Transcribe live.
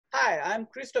Hi, I'm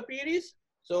Christo Peiris.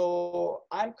 So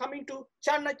I'm coming to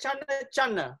Channa Channa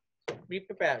Channa. Be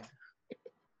prepared.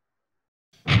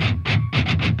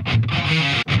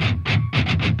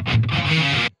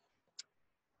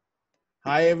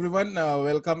 Hi everyone,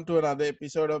 welcome to another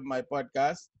episode of my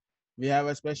podcast. We have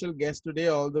a special guest today,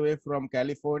 all the way from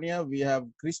California. We have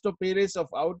Christo Peiris of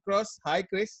OutCross. Hi,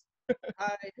 Chris.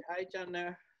 Hi,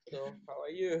 Channa. So how are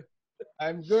you?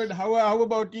 I'm good. How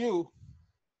about you?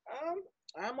 Um,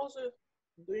 I'm also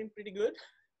doing pretty good.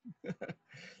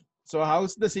 So,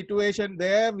 how's the situation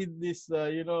there with this,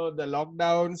 the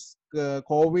lockdowns,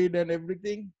 COVID, and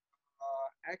everything?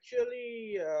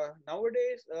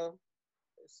 Nowadays,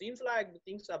 seems like the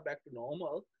things are back to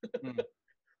normal. Hmm.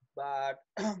 But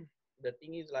the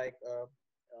thing is,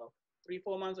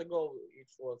 3-4 months ago, it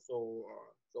was so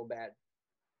bad.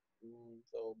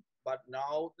 But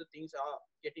now the things are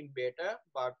getting better.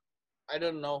 But I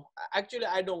don't know. Actually,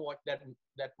 I don't watch that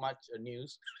much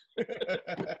news.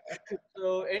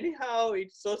 So anyhow,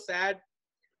 it's so sad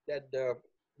that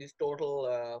this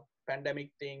total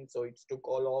pandemic thing. So it's took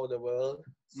all over the world.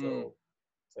 Hmm.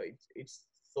 So it's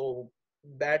so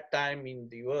bad time in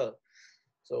the world.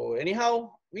 So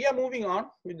anyhow, we are moving on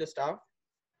with the stuff.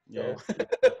 So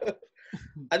Yeah.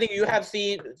 I think you have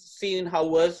seen how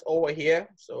was over here.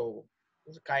 So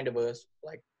it's kind of worse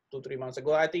like 2-3 months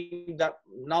ago. I think that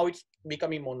now it's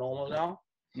becoming more normal now.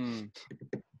 Hmm.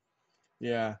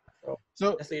 Yeah. So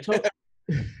So, that's it. so,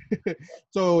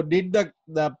 so did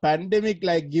the pandemic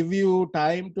like give you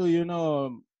time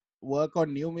to work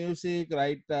on new music,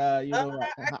 write Actually,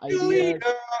 ideas?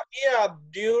 yeah,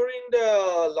 during the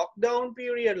lockdown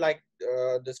period, like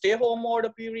the stay home order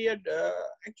period,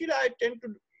 actually I tend to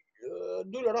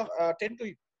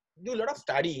do a lot of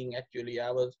studying. Actually,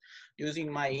 I was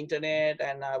using my internet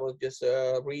and I was just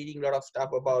reading a lot of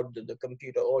stuff about the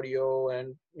computer audio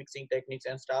and mixing techniques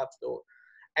and stuff. So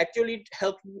actually, it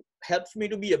helps me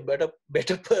to be a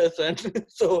better person.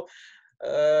 So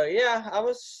yeah, I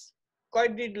was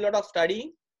quite did a lot of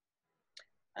studying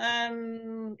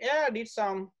and yeah, I did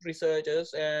some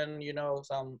researches and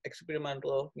some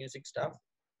experimental music stuff.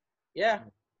 Yeah.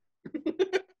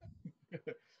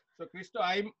 So, Christo,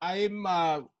 I'm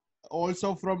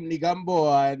also from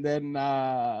Negombo and then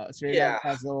Sri Yeah,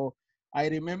 Lanka. So I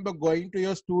remember going to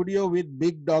your studio with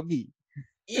Big Doggy.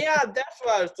 yeah, that's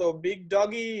why. So Big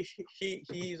Doggy,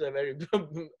 he's a very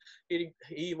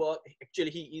he was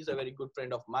actually he is a very good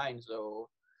friend of mine. So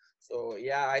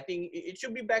yeah, I think it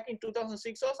should be back in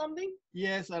 2006 or something.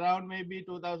 Yes, around maybe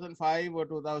 2005 or I'd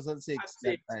 2006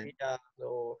 say that time. yeah.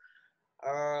 So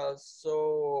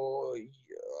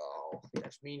yeah,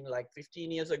 that's been like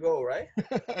 15 years ago, right?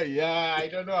 Yeah, I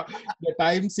don't know. The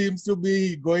time seems to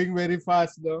be going very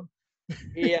fast, though.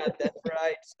 Yeah, that's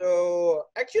right. So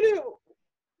actually,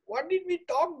 what did we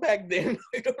talk back then?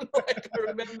 I don't know. I don't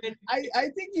remember I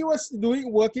think he was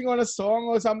working on a song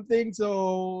or something.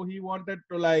 So he wanted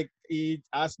to he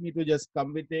asked me to just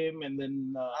come with him and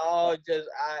then Oh,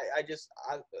 I just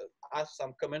asked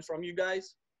some comments from you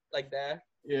guys like that.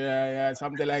 yeah,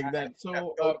 something like I that. So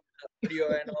showed the video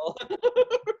and all.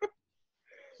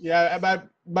 yeah,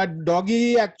 but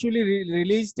Doggy actually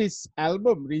released his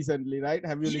album recently, right?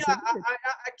 Have you Yeah, listened to it?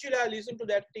 actually I listened to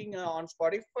that thing on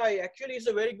Spotify. Actually, it's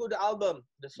a very good album.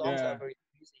 The songs are Yeah, very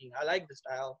pleasing. I like the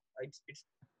style. It's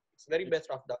very best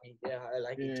of Dummy. Yeah, I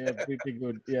like it. yeah, pretty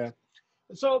good. Yeah.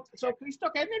 So Christo,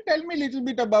 can you tell me a little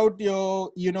bit about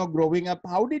your, growing up?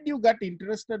 How did you get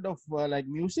interested of like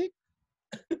music?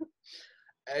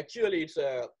 Actually, it's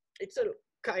a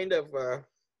kind of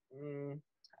mm,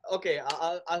 okay.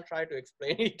 I'll try to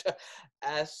explain it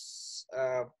as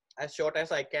uh, as short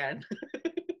as I can.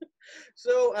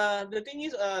 So the thing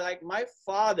is, like my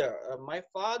father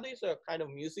is a kind of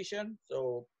musician.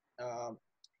 So uh,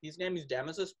 his name is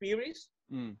Damasus Peiris.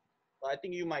 Mm, So I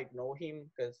think you might know him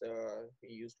because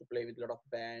he used to play with a lot of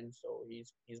bands. So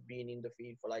he's been in the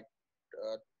field for like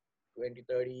uh,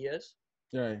 20-30 years.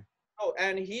 right. Oh,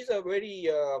 and he's a very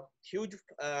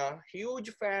huge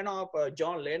fan of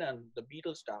John Lennon, the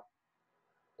Beatles stuff.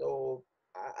 So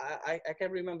I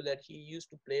can remember that he used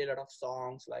to play a lot of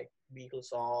songs like Beatles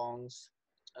songs.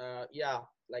 Yeah,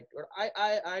 like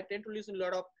I tend to listen a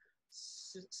lot of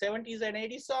 70s and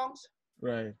 80s songs.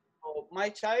 Right. So my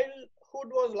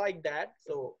childhood was like that.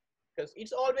 So because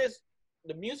it's always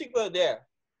the music was there.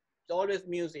 It's always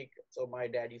music. So my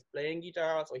dad is playing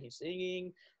guitar, so he's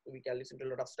singing. So we can listen to a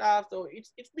lot of stuff. So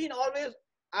it's been always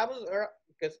I was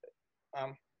because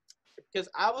um because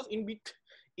I was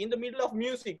in the middle of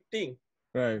music thing.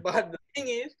 Right. But the thing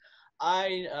is,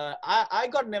 I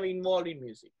got never involved in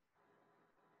music.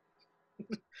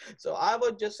 So I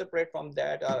was just separate from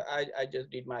that. I just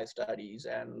did my studies,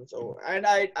 and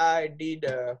I did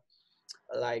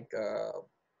like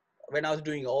when I was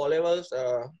doing O levels,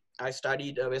 I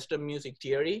studied Western music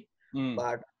theory, Mm.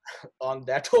 but on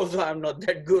that also I'm not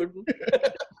that good.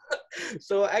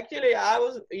 So actually, I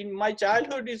was in my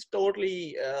childhood is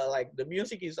totally like the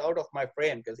music is out of my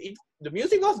frame because the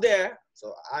music was there.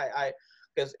 So I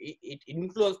because it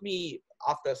influenced me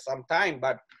after some time,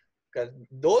 but because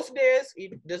those days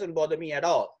it doesn't bother me at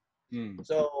all. Mm.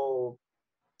 So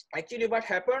actually, what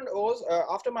happened was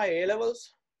after my A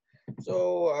levels, so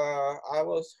I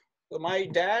was so my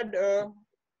dad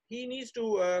he needs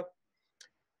to uh,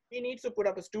 he needs to put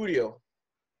up a studio.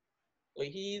 So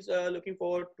he's looking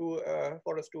forward to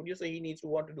for a studio. So he needs to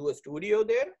want to do a studio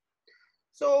there.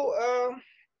 So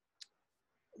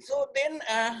so then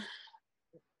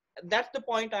that's the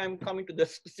point I'm coming to the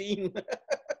scene.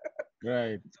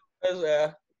 Right. Because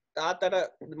තාත්තට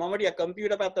මමටිය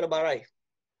computer පැත්තට බරයි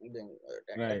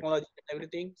Right. technology and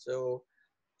everything. So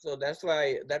that's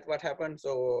what happened.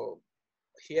 So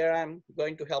here I'm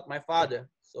going to help my father.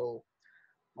 So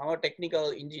I'm a technical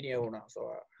engineer now. So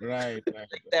Right. Right.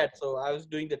 like that. So I was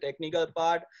doing the technical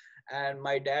part, and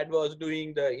my dad was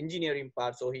doing the engineering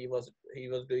part. So he was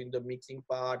doing the mixing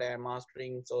part and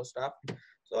mastering so stuff.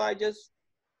 So I just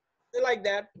like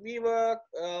that. We work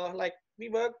like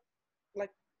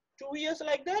 2 years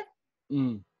like that.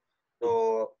 Mm.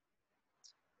 So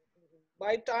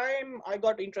by time I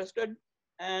got interested,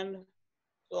 and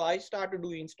so I started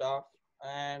doing stuff,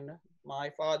 and my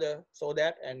father saw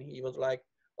that, and he was like,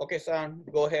 okay son,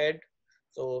 go ahead,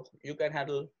 so you can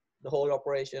handle the whole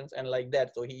operations and like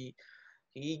that. So he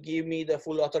gave me the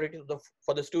full authority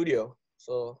for the studio.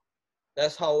 So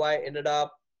that's how I ended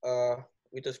up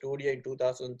with a studio in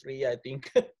 2003, I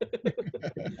think.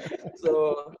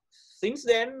 So since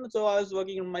then, so I was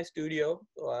working in my studio.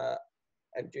 So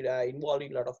actually I involved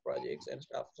in a lot of projects and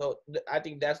stuff. So I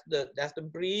think that's the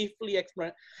briefly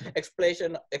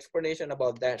explanation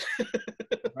about that.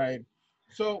 Right.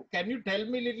 So, can you tell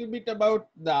me a little bit about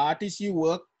the artists you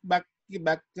work back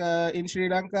in Sri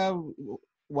Lanka? Who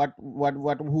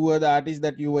were the artists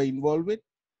that you were involved with?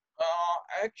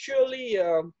 Actually,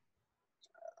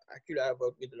 actually I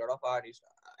work with a lot of artists.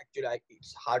 Actually,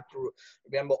 it's hard to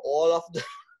remember all of the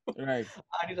Right.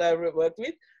 artists I worked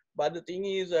with. But the thing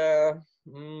is,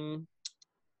 mm,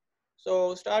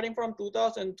 so starting from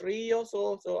 2003 or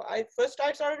so, I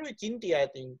started with Chinti. I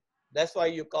think that's why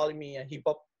you call me a hip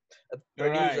hop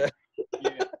Right. producer.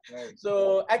 Yeah. Right.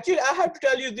 So actually, I have to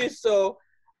tell you this. So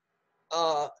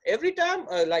every time,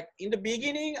 like in the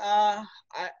beginning, I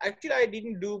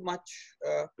didn't do much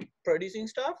producing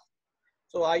stuff.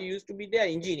 So I used to be their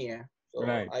engineer. So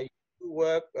Right. I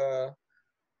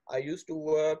used to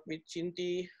work with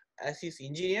Chinti as his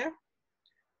engineer.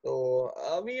 So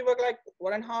we worked like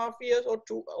 1.5 years or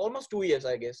almost 2 years,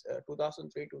 I guess,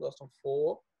 2003,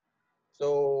 2004.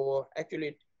 So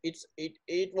actually,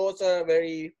 it was a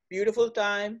very beautiful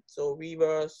time. So we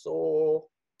were so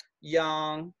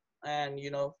young and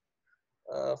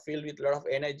filled with a lot of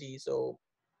energy. So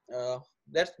uh,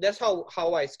 that's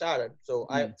how I started. So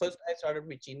Mm. I started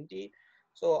with Chinti.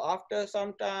 So after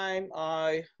some time,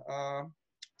 I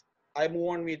move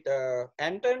on with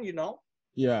Anton.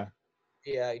 Yeah.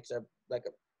 Yeah, it's a like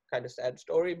a kind of sad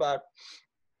story, but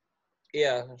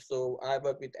yeah. So I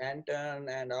work with Anton,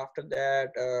 and after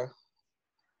that,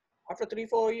 after 3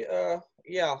 4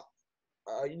 yeah.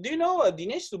 Do you know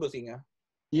Dinesh Subasinghe?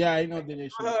 Yeah, I know the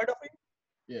nation. Heard of him?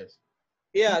 Yes.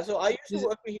 Yeah. So I used to Is-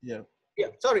 work with him. Yeah. Yeah.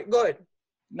 Sorry. Go ahead.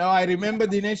 No, I remember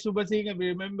Dinesh Super Singh. I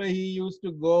remember he used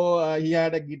to go. He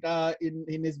had a guitar in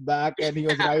his back, and he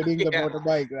was riding the Yeah.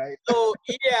 motorbike, right? So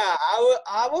yeah,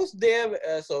 I was there.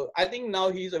 So I think now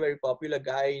he's a very popular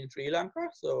guy in Sri Lanka.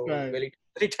 So Right. very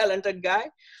talented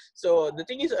guy. So the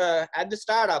thing is, at the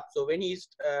startup. So when he's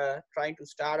trying to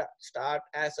start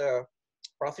as a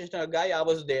professional guy, I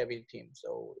was there with him.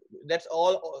 So that's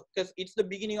all because it's the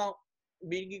beginning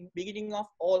of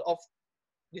all of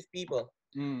these people.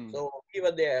 Mm. So we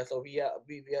were there. So we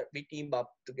teamed up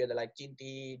together like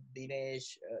Chinti,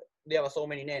 Dinesh. There were so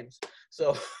many names.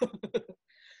 So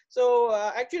so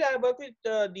actually I worked with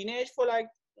Dinesh for like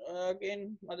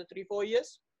again another 3 4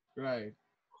 years. Right.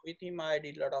 With him I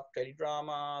did a lot of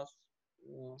teledramas,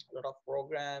 a lot of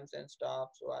programs and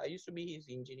stuff. So I used to be his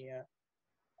engineer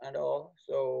and all.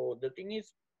 So the thing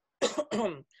is,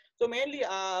 so mainly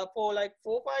for like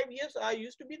 4 5 years I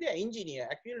used to be the engineer,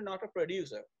 actually not a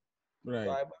producer. So Right.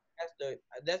 I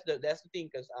that's the thing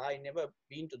because I never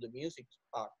been to the music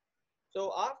part.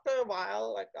 So after a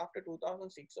while, like after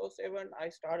 2006 or 7, I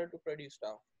started to produce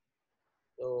stuff.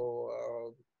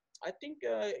 So I think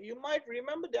you might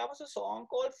remember there was a song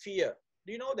called Fear.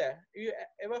 Do you know that? You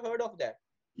ever heard of that?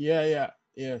 Yeah,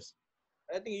 yes.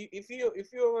 I think if you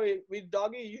were with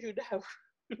Doggy, you should have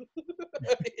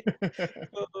heard it.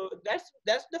 So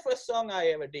that's the first song I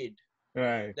ever did.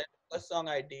 Right. That's the first song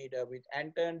I did with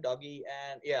Anton, Doggy,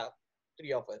 and yeah,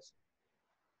 three of us.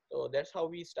 So that's how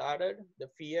we started the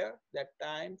Fear that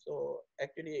time. So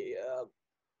actually,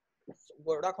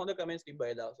 ගොඩක් හොඳ comments තිබ්බා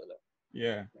ඒ දවස්වල.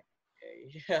 Yeah.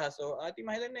 Yeah, so I think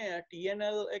my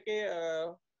TNL එකේ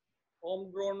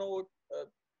homegrown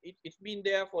it's been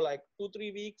there for like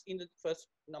 2-3 weeks in the first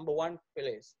number one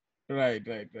place. Right.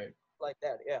 Like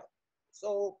that, yeah. So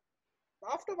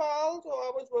after a while, so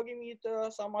I was working with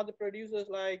some other producers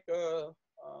like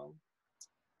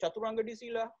Chaturanga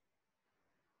Disila.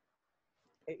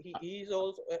 He's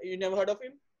also you never heard of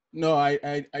him? No,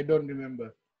 I don't remember.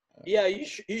 Yeah,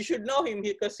 you should know him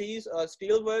because he's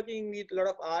still working with a lot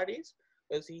of artists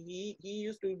because he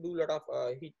used to do a lot of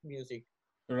hit music.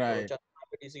 Right. So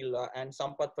Chaturanga Disila and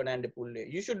Sampath Fernandepulle.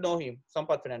 You should know him,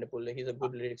 Sampath Fernandepulle. He's a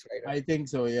good lyrics writer. I think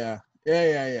so, yeah.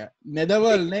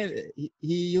 Netherworld,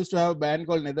 he used to have a band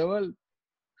called Netherworld.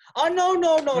 Oh no.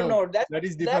 That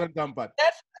is different Sampath.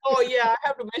 That's oh yeah, I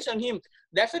have to mention him.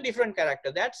 That's a different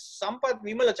character. That's Sampath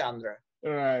Vimalachandra.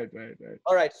 Right.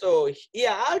 All right, so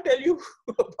yeah, I'll tell you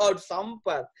about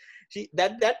Sampath.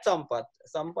 That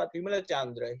Sampath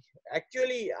Vimalachandra.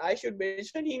 Actually, I should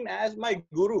mention him as my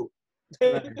guru.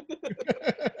 Right.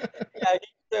 Yeah,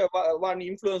 he's one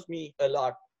influenced me a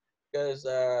lot because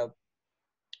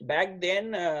back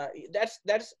then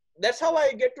that's how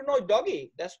I get to know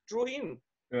Doggy. That's through him.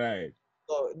 Right.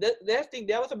 So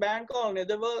there was a band called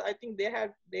Netherworld. I think they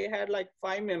had like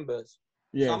 5 members.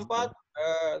 Yes. Sampath,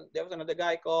 there was another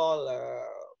guy called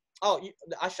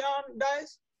the Ashan guys.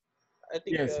 I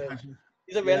think Yes.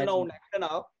 he's a well-known actor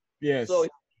now. Yes. So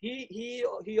he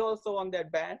also on that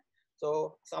band. So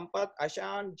Sampath,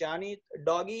 Ashan, Janit,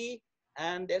 Doggy,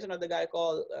 and there's another guy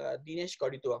called Dinesh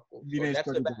Kodituakku. So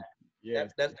that's the band.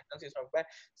 Yes. That's the consist of band.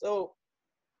 So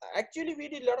actually we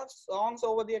did a lot of songs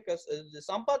over there because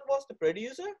Sampath was the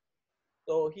producer.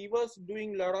 So he was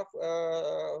doing a lot of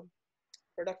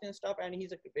production stuff and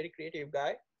he's a very creative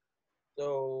guy.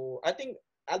 So I think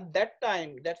at that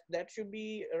time that should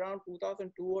be around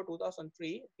 2002 or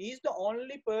 2003. He's the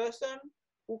only person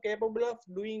who capable of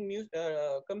doing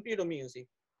computer music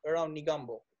around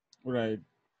Negombo. Right.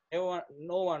 No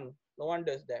one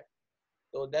does that.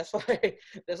 So that's why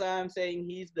I'm saying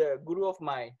he's the guru of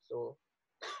mine. So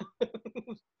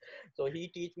so he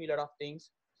teach me a lot of things.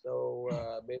 So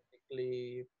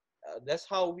basically that's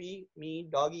how me,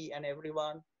 Doggy, and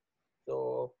everyone.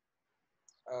 So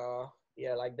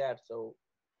yeah, like that. So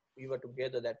we were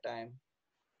together that time.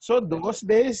 So those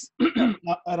days,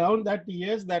 around that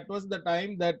years, that was the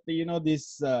time that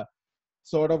this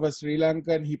sort of a Sri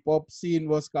Lankan hip hop scene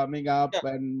was coming up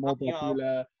and more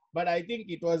popular. But I think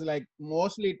it was like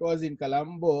mostly it was in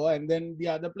Colombo, and then the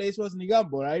other place was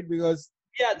Negombo, right? Because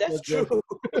yeah, that's true.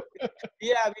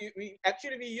 Yeah, we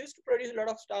used to produce a lot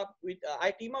of stuff with.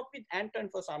 I team up with Anton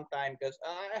for some time because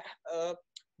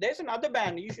there's another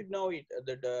band you should know it,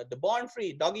 the Born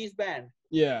Free Doggy's band.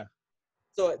 Yeah.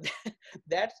 So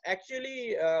that's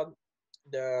actually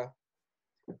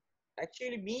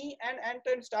me and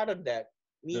Anton started that.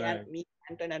 Me,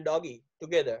 Anton, and Doggy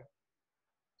together.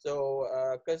 So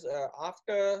because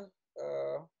after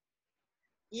I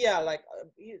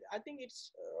think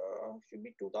it's should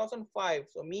be 2005.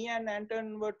 So me and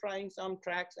Anton were trying some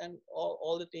tracks and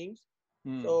all the things.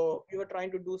 So we were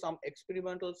trying to do some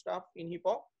experimental stuff in hip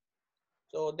hop.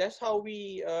 So that's how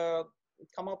we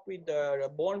come up with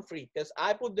the Born Free, because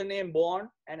I put the name Born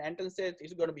and Anton says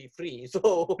it's going to be free.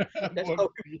 So that's how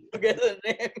we put together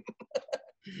the name.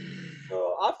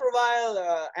 So after a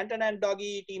while, Anton and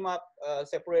Doggy team up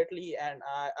separately, and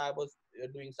I was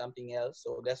doing something else.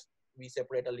 So we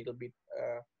separate a little bit.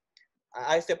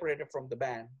 I separated from the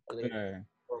band for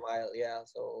a while. Yeah.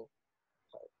 So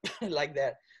like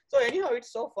that. So anyhow,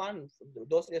 it's so fun.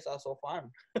 Those days are so fun.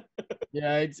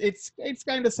 Yeah, it's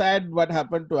kind of sad what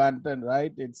happened to Anton,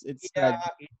 right? It's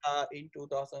in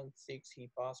 2006 he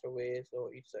passed away. So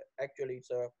it's actually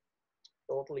a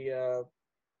totally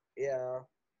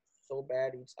so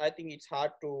bad. I think it's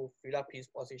hard to fill up his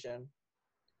position.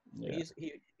 Yeah.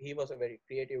 He was a very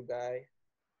creative guy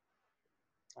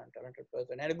and talented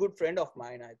person and a good friend of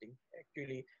mine. I think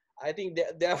actually. I think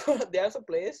there's a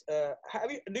place.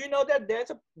 Do you know that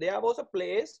there was a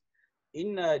place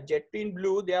in Jet Twin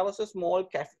Blue? There was a small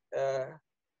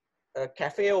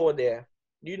cafe over there.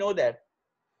 Do you know that?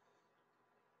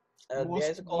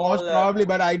 Most probably,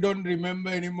 but I don't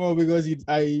remember anymore because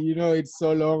it's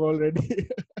so long already.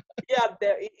 yeah,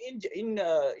 there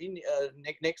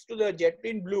next to the Jet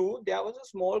Twin Blue, there was a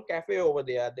small cafe over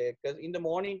there. There, because in the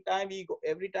morning time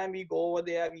every time we go over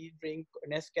there, we drink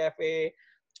Nescafe,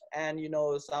 and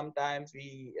sometimes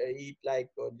we eat like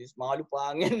this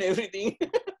malupang and everything,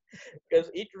 because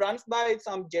it runs by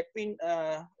some Jet Twin.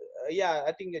 Yeah,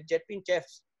 I think Jet Twin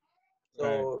chefs.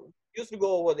 Right. So used to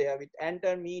go over there with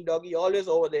Anton, me, Doggy, always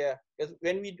over there. Because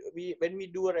when we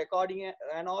do a recording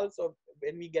and also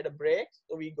when we get a break,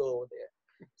 so we go over there.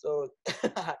 So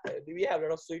we have a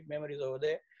lot of sweet memories over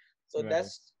there. So Right.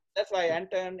 that's why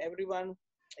Anton, everyone,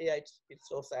 yeah, it's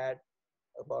so sad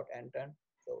about Anton.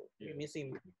 So we Yeah. miss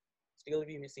him. Still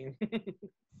we miss him.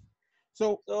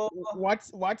 So So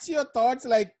what's your thoughts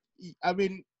like? I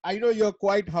mean, I know you're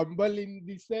quite humble in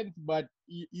this sense, but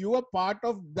you were part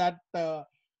of that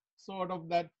sort of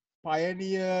that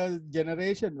pioneer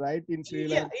generation, right, in Sri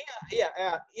yeah,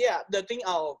 Lanka? yeah. The thing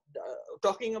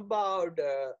talking about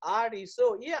artists.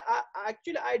 So yeah,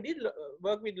 actually I did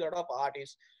work with a lot of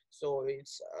artists. So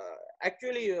it's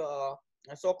actually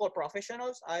so-called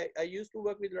professionals. I used to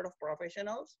work with a lot of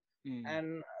professionals, Mm. and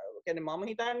කියන්නේ මම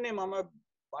හිතන්නේ මම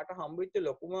මට හම්බෙච්ච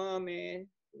ලොකුම මේ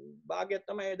භාගයක්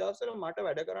තමයි ඒ දවස්වල මට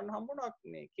වැඩ කරන්න හම්බුණා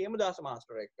මේ කේමදාස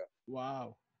මාස්ටර් එක්ක. Wow.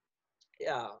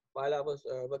 Yeah, while I was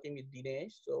working with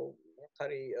Dinesh, so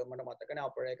හරි මට මතකනේ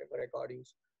අපරේක recordings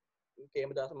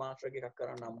කේමදාස මාස්ටර් එකක්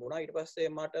කරන්න හම්බුණා. ඊට පස්සේ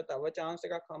මට තව chance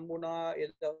එකක් හම්බුණා ඒ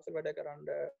දවස්වල වැඩ කරන්න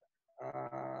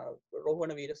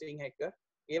රෝහණ වීරසිංහ එක්ක.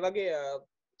 ඒ වගේ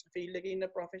field එකේ ඉන්න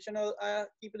professional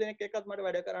කීප දෙනෙක් එක්කත් මට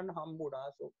වැඩ කරන්න හම්බුණා.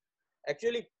 So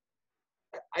actually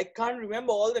I can't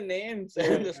remember all the names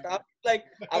and the stuff. Like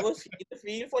I was in the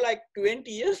field for like 20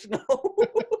 years now.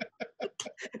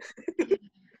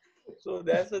 So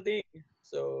that's the thing.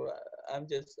 So I'm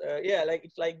just yeah, like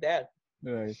it's like that.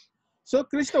 Right. So,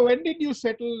 Christo, when did you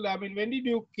settle? I mean, when did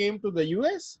you came to the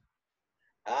US?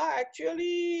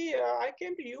 Actually, I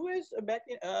came to US back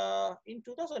in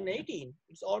 2018.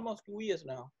 It's almost 2 years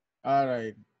now. All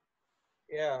right.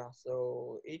 Yeah,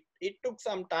 so it took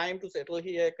some time to settle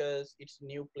here because it's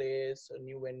new place, a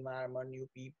new environment, new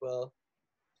people.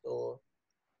 So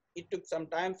it took some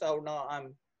time. So now I'm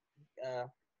uh,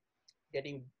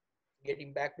 getting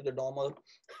back to the normal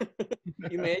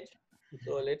image.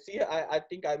 So let's see. I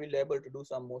think I will be able to do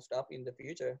some more stuff in the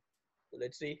future. So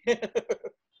let's see.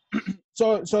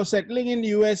 So settling in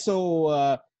US. So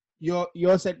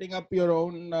you're setting up your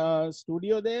own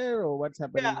studio there, or what's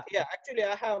happening? Yeah. Actually,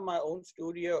 I have my own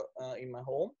studio in my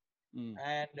home,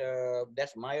 and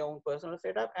that's my own personal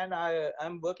setup. And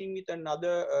I'm working with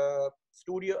another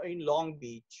studio in Long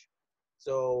Beach.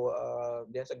 So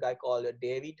there's a guy called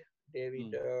David.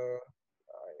 David,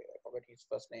 I forgot his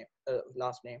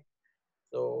last name.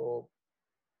 So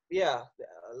yeah,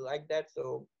 like that.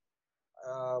 So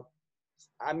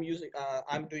I'm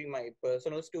doing my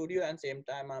personal studio, and same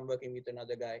time I'm working with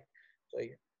another guy. So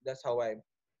yeah, that's how I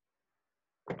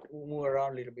move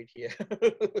around a little bit here.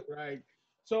 Right.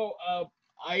 So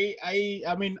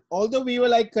I mean, although we were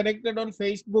like connected on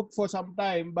Facebook for some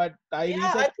time, but I Yeah,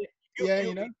 recently, I think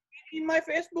you know. in my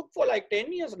Facebook for like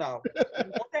 10 years now.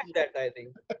 More than that, I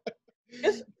think.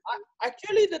 Yes,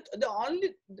 actually, the only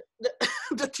the,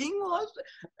 the thing was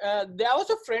there was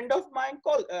a friend of mine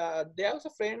called there was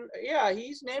a friend. Yeah,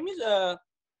 his name is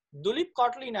Dulip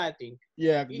Kotlin, I think.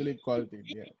 Yeah, He, Dilip called it.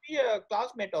 he Yeah. be a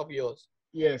classmate of yours,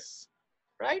 Yes.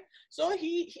 right? So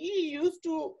he used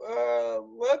to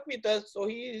work with us. So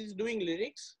he is doing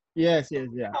lyrics. Yes. So Yes.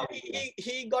 Yeah. now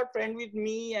he got friend with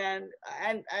me, and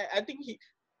I think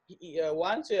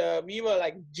once we were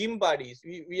like gym buddies.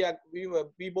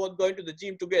 We both going to the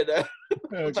gym together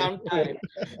Okay. sometime.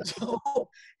 So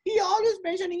he always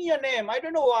mentioning your name. I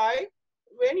don't know why.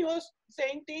 When he was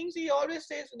saying things, he always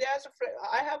says, "There's a friend.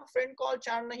 I have a friend called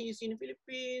Channa. He's in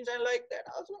Philippines and like that."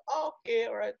 I was like, oh, "Okay,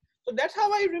 all right." So that's how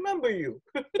I remember you.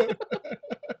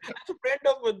 As a friend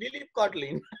of Dilip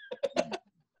Kotlin.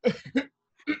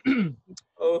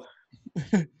 Oh,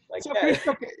 like So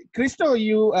that. Christo,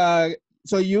 you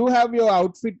so you have your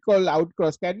outfit called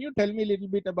OutCross. Can you tell me a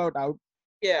little bit about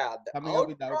Yeah, the coming up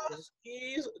with OutCross? OutCross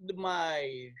is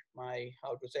my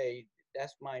how to say,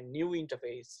 that's my new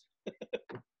interface.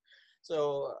 So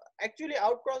actually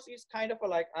OutCross is kind of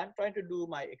like I'm trying to do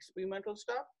my experimental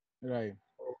stuff. Right.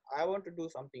 So I want to do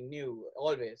something new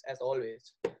always, as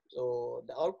always. So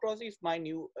the OutCross is my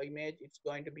new image. It's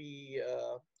going to be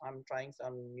I'm trying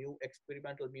some new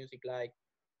experimental music, like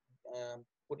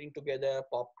putting together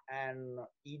pop and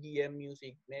EDM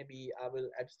music. Maybe I will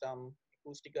add some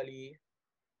acoustically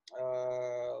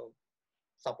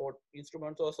support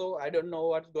instruments also. I don't know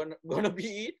what's gonna be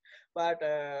it, but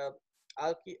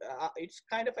I'll keep. It's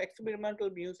kind of experimental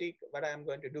music what I'm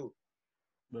going to do.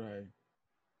 Right.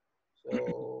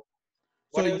 So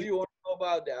So what else you, you want to know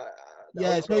about the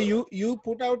yeah, so outcross? you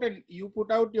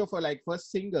put out your for like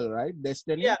first single, right? Yeah,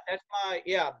 Destiny.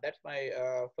 that's my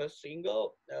first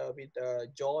single with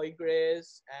Joy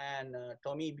Grace and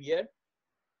Tommy Beard.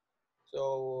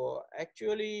 So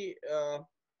actually,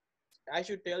 I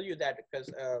should tell you that because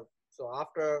so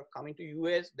after coming to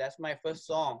US, that's my first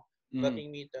song Mm.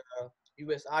 working with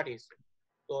US artists.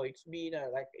 So it's been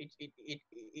like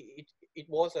it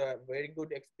was a very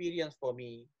good experience for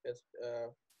me because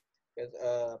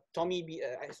Tommy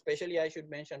especially I should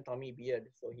mention Tommy Beard.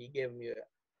 So he gave me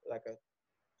like a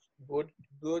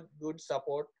good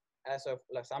support as of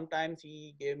like sometimes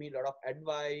he gave me a lot of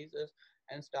advices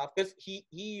and stuff because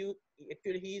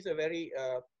actually he's a very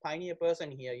pioneer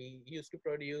person here. He used to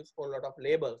produce for a lot of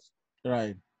labels.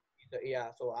 Right. Yeah,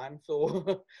 so I'm so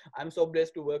I'm so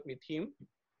blessed to work with him.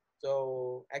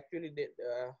 So actually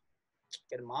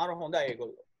කියන්නේ මාර හොඳයි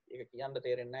ඒගොල්ලෝ ඒක කියන්න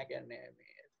තේරෙන්නේ නැහැ කියන්නේ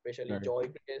especially Right. Joy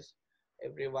Grace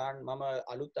everyone mama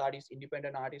අලුත් artist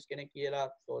independent artist කෙනෙක් කියලා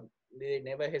so they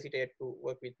never hesitate to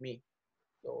work with me.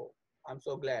 So I'm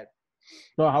so glad.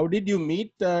 So how did you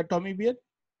meet Tommy Beard?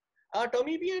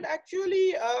 Tommy Beard actually,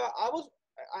 I was,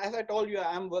 as I told you,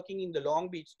 I'm working in the Long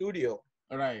Beach studio.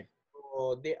 Right.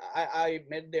 So I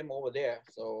met them over there.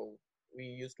 So we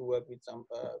used to work with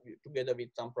together with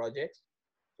some projects.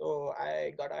 So I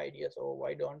got idea. So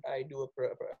why don't I do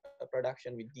a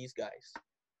production with these guys?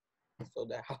 So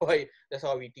that's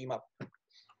how we team up.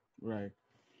 Right.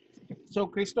 So,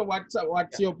 Christo, what's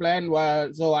Yeah. your plan?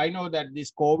 So, I know that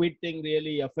this COVID thing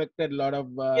really affected a lot of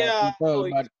Yeah. people, So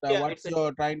but it's what's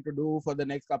you're trying to do for the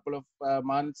next couple of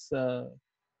months?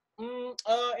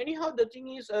 anyhow the thing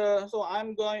is so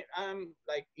I'm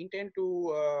like intend to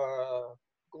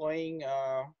going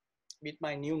with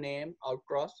my new name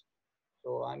OutCross.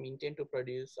 So I'm intend to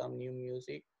produce some new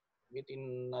music within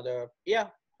another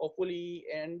hopefully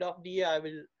end of the year I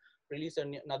will release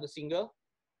another single.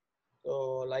 So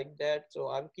like that, so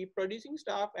I'll keep producing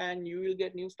stuff and you will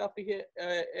get new stuff to hear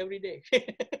every day.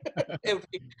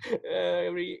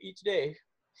 Every each day.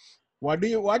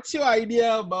 What's your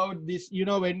idea about this? You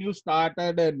know, when you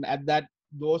started and at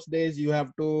those days, you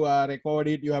have to record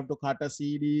it, you have to cut a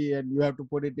CD, and you have to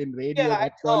put it in radio. Yeah,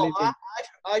 That's the only thing.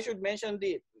 I should mention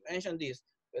this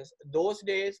because those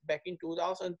days back in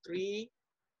 2003,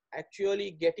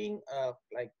 actually getting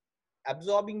like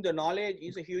absorbing the knowledge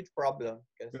is a huge problem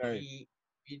because Right. we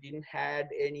didn't had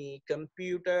any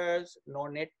computers, no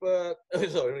network.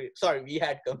 Sorry, we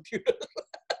had computers.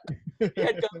 We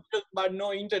had computers, but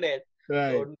no internet.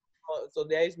 Right. So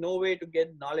there is no way to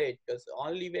get knowledge because the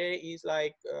only way is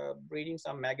like reading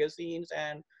some magazines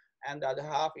and the other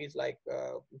half is like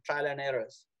trial and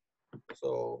errors.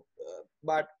 So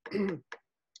but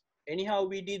anyhow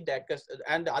we did that because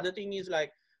and the other thing is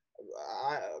like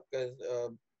because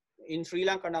in Sri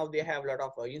Lanka now they have a lot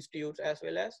of institutes as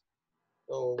well as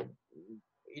so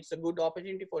it's a good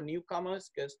opportunity for newcomers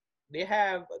because they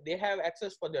have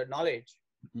access for their knowledge.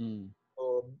 Mm.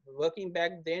 So working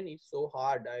back then it's so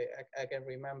hard. I can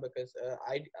remember because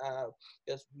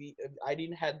I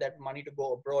didn't have that money to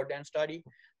go abroad and study.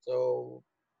 So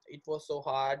it was so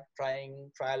hard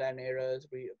trying trial and errors,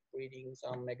 reading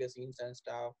some magazines and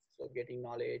stuff. So getting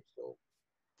knowledge. So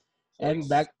And it's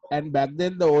back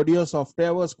then, the audio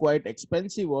software was quite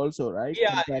expensive, also, right,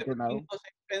 yeah, compared to everything now. was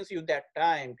expensive that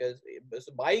time because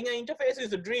buying an interface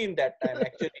is a dream that time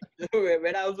actually.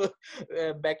 When I was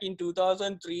back in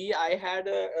 2003 I had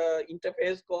a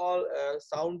interface called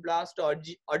Sound Blast or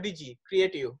Odyssey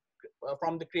Creative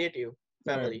from the Creative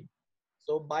Right. family.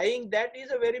 So buying that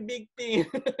is a very big thing.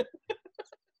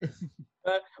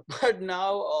 uh, but now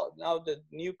the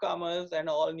newcomers and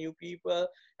all new people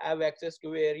have access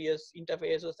to various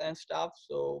interfaces and stuff,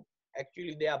 so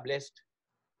actually they are blessed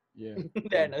Yeah.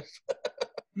 than us.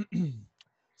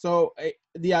 So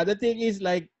the other thing is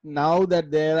like now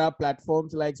that there are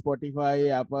platforms like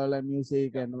Spotify, Apple and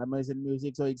Music Yeah. and Amazon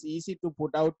Music, so it's easy to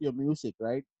put out your music,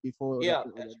 right? Before Yeah,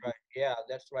 that's right. Yeah,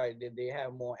 that's right. They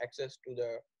have more access to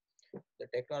the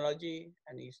technology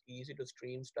and it's easy to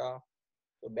stream stuff.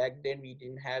 So back then we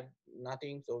didn't have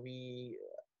nothing, so we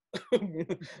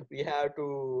we have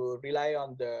to rely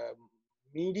on the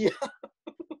media.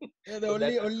 yeah, the So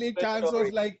that's a only different chance was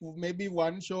story. like maybe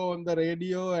one show on the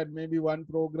radio and maybe one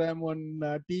program on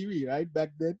TV, right?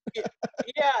 Back then.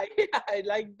 Yeah, yeah, I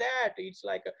like that. It's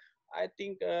like I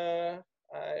think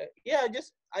yeah,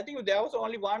 just I think there was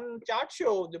only one chart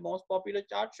show, the most popular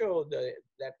chart show, the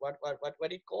that what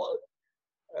it called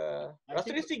I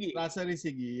think Rasrisigi. Prasari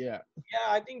Sigi, yeah. Yeah,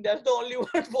 I think that's the only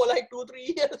one for like 2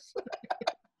 3 years.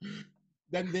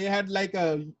 then they had like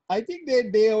a, I think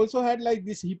they also had like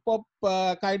this hip hop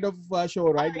kind of show,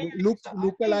 right? Yeah, I think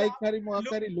Lookalike, Hari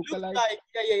Muakari, looks lookalike. like,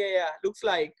 yeah. Looks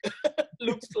like,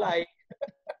 looks like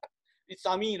it's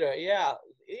Samira. Yeah.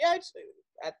 It's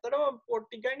ඇත්තටම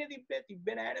පොට්ටිකයිනේ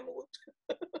තිබ්බේ නෑනේ මුකුත්.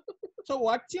 So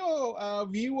what's your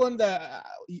view on the?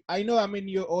 I know, I mean,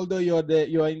 although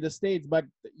you're in the States, but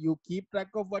you keep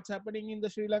track of what's happening in the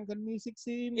Sri Lankan music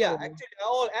scene. Yeah, Or?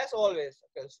 actually, as always,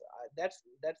 because that's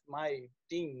my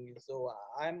thing. So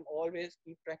I'm always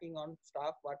keep tracking on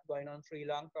stuff what's going on Sri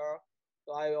Lanka.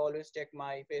 So I always check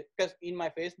my face, because in my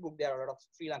Facebook there are a lot of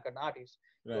Sri Lankan artists.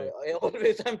 Right. So I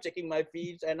always am checking my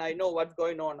feeds, and I know what's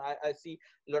going on. I see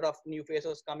a lot of new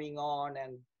faces coming on,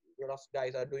 and a lot of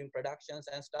guys are doing productions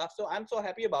and stuff. So I'm so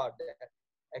happy about that.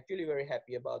 Actually, very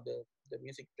happy about the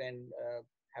music trend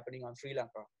happening on Sri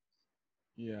Lanka.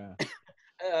 Yeah.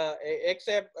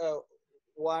 Except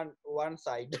one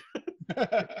side.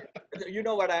 You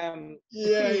know what I'm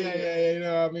Yeah. You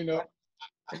know, I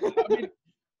mean,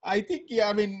 I think, yeah,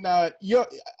 I mean,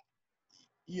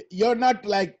 you're not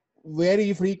like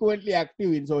very frequently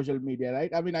active in social media,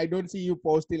 right? I mean, I don't see you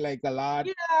posting like a lot.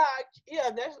 Yeah.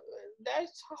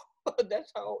 That's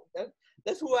how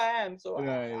that's who I am. So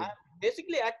Right. I'm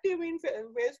basically active in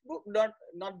Facebook,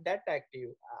 not that active.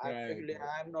 Right. Actually,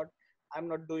 I'm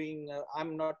not doing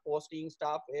I'm not posting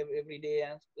stuff every day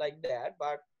and like that.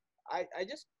 But I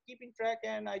just keep in track,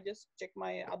 and I just check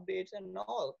my updates and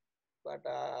all. But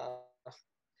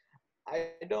I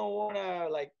don't wanna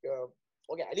like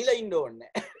okay, Alila Indon.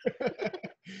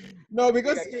 No,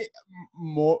 because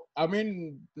more, I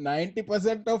mean,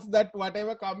 90% of that,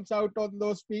 whatever comes out on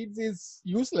those feeds is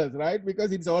useless, right?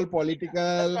 Because it's all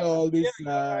political, all Yeah, this,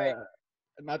 you're right.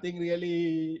 nothing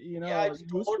really, Yeah, it's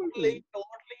useful to you.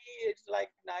 totally, it's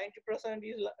like 90%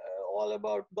 is all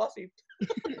about gossip,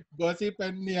 Gossip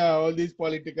and, yeah, all these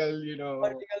political,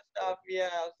 political stuff. Yeah,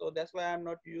 so that's why I'm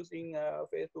not using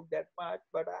Facebook that much.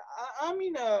 But I'm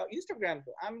in Instagram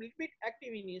though. I'm a little bit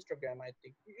active in Instagram, I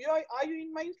think. Are you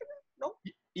in my Instagram? No?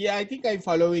 Yeah, I think I'm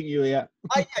following you, yeah.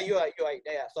 Yeah, you are.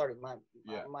 Yeah, sorry,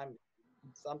 Yeah.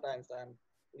 sometimes I'm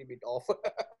a little bit off.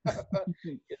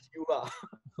 Yes, you are.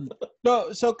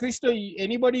 So Christo,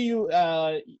 anybody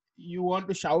you want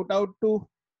to shout out to?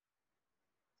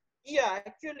 Yeah,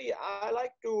 actually, I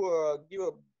like to give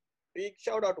a big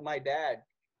shout out to my dad,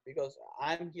 because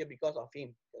I'm here because of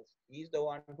him. Because he's the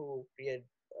one who created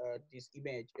this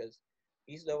image. Because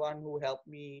he's the one who helped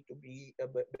me to be a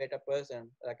better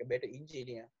person, like a better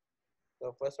engineer.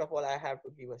 So first of all, I have to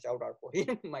give a shout out for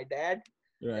him, my dad,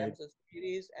 Right. Christo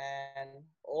Peiris, and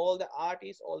all the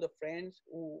artists, all the friends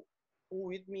who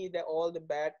with me, all the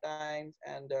bad times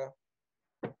and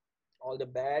all the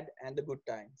bad and the good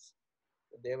times.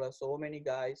 There were so many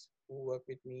guys who worked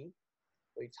with me,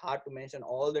 so it's hard to mention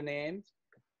all the names.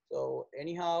 So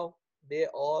anyhow, they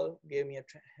all gave me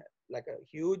like a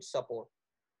huge support.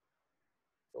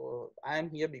 So I am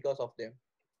here because of them.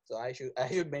 So I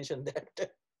should mention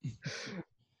that.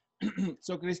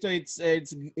 So Christo,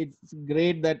 it's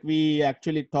great that we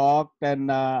actually talked,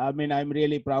 and I mean, I'm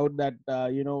really proud that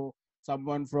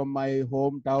someone from my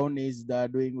hometown is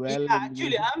doing Yeah, well in the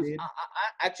actually,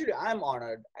 music scene. I'm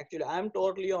honored. Actually, I'm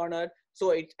totally honored. So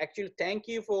it's actually, thank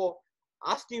you for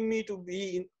asking me to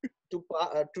be in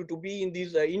to be in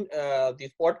this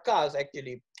podcast.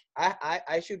 Actually,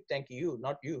 I should thank you,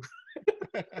 not you.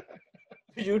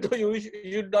 You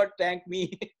should not thank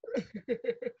me.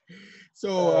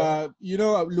 So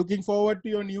looking forward to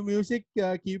your new music.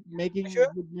 Keep making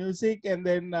Sure. good music, and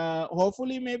then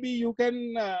hopefully maybe you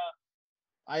can.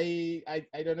 I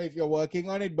don't know if you're working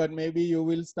on it, but maybe you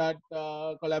will start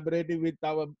collaborating with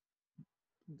our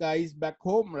guys back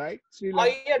home, right? Sri Oh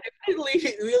Lanka. yeah,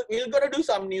 definitely. We're gonna do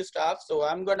some new stuff. So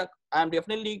I'm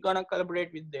definitely gonna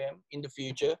collaborate with them in the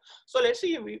future. So let's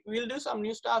see. We'll do some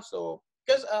new stuff. So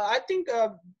because I think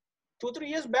 2-3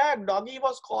 years back, Doggy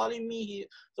was calling me.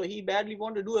 He badly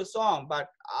wanted to do a song, but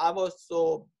I was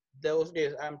so those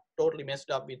days I'm totally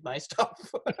messed up with my stuff.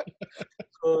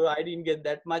 So I didn't get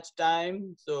that much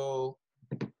time. So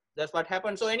that's what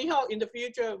happened. So anyhow, in the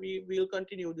future we will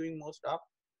continue doing more stuff.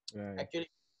 Right. Actually,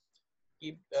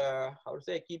 keep how to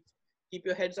say keep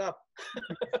your heads up.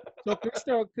 So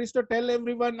Christo, tell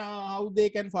everyone how they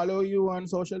can follow you on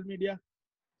social media.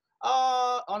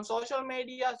 On social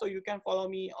media, so you can follow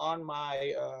me on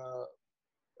my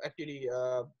actually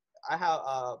I have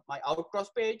my OutCross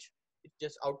page. It's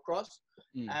just OutCross,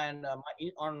 and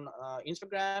on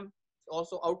Instagram it's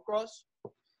also OutCross.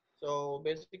 So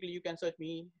basically, you can search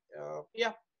me.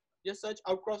 Yeah, just search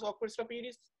OutCross or Christo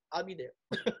Peiris. I'll be there.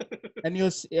 And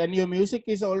your music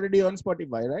is already on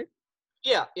Spotify, right?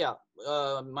 Yeah.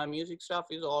 My music stuff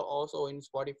is also in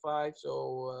Spotify.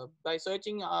 So by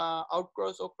searching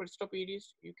OutCross or Christo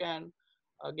Peiris, you can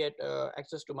get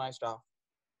access to my stuff.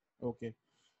 Okay.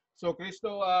 So,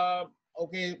 Christo,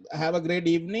 okay, have a great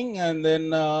evening, and then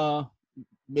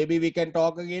maybe we can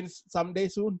talk again someday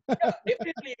soon. Yeah,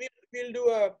 definitely we'll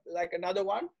do another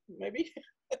one maybe.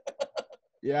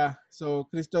 Yeah. So,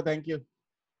 Christo, thank you.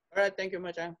 All right, thank you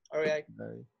much. All right.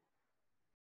 Bye.